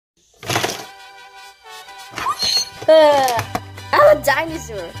I'm a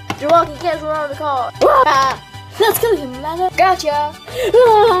dinosaur. The Rocky can't run out of the car. Let's kill him, man. Gotcha.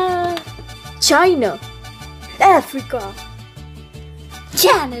 China, Africa,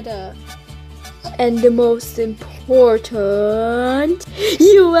 Canada, and the most important,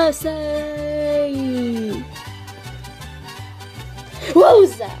 USA. What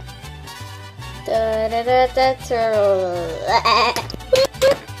was that?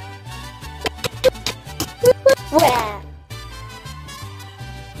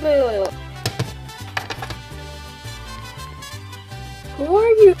 Who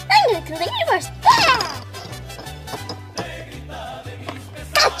are you? I'm gonna kill the universe.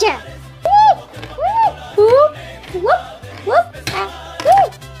 Gotcha. Whoop, whoop, whoop.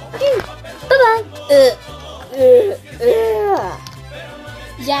 Bye-bye.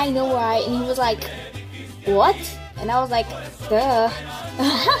 Yeah, I know, right? And he was like, what? And I was like, duh.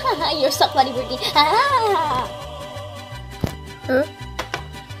 You're so funny, Brittany.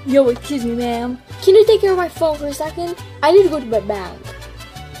 Yo, excuse me, ma'am. Can you take care of my phone for a second? I need to go to my bank.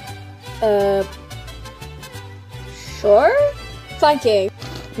 Sure? Thank you.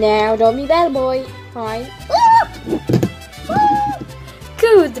 Now, don't be bad, boy. Fine.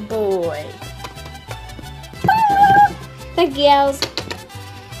 Good boy. Thank you, girls.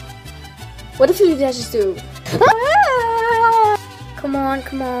 What if you just do? Come on,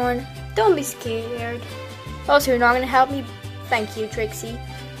 come on. Don't be scared. Oh, so you're not gonna help me? Thank you, Trixie.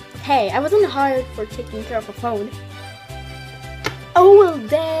 Hey, I wasn't hired for taking care of a phone. Oh, well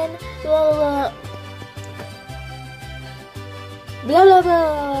then. Blah, blah, blah, blah,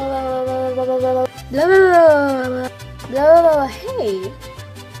 blah, blah, blah, blah. Hey.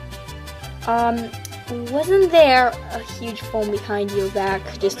 Wasn't there a huge phone behind your back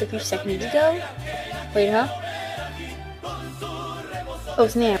just a few seconds ago? Wait, huh? Oh,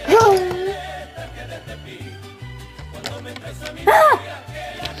 snap. Ah!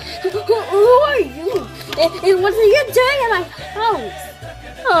 Who are you? And what are you doing at my house?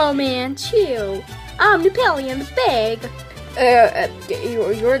 Oh man, chill. I'm Napoleon the Big.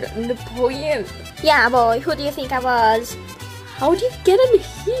 You're Napoleon? Yeah, boy. Who do you think I was? How did you get in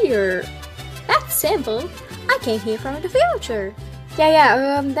here? That's simple. I came here from the future.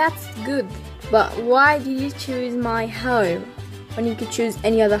 Yeah, that's good. But why did you choose my home when you could choose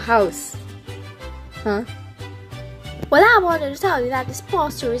any other house? Huh? Well, I wanted to tell you that this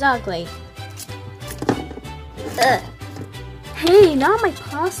posture is ugly. Hey, not my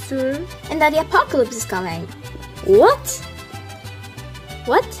posture. And that the apocalypse is coming. What?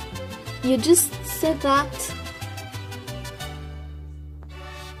 What? You just said that?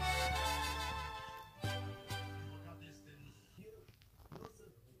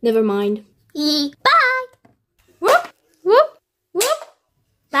 Never mind.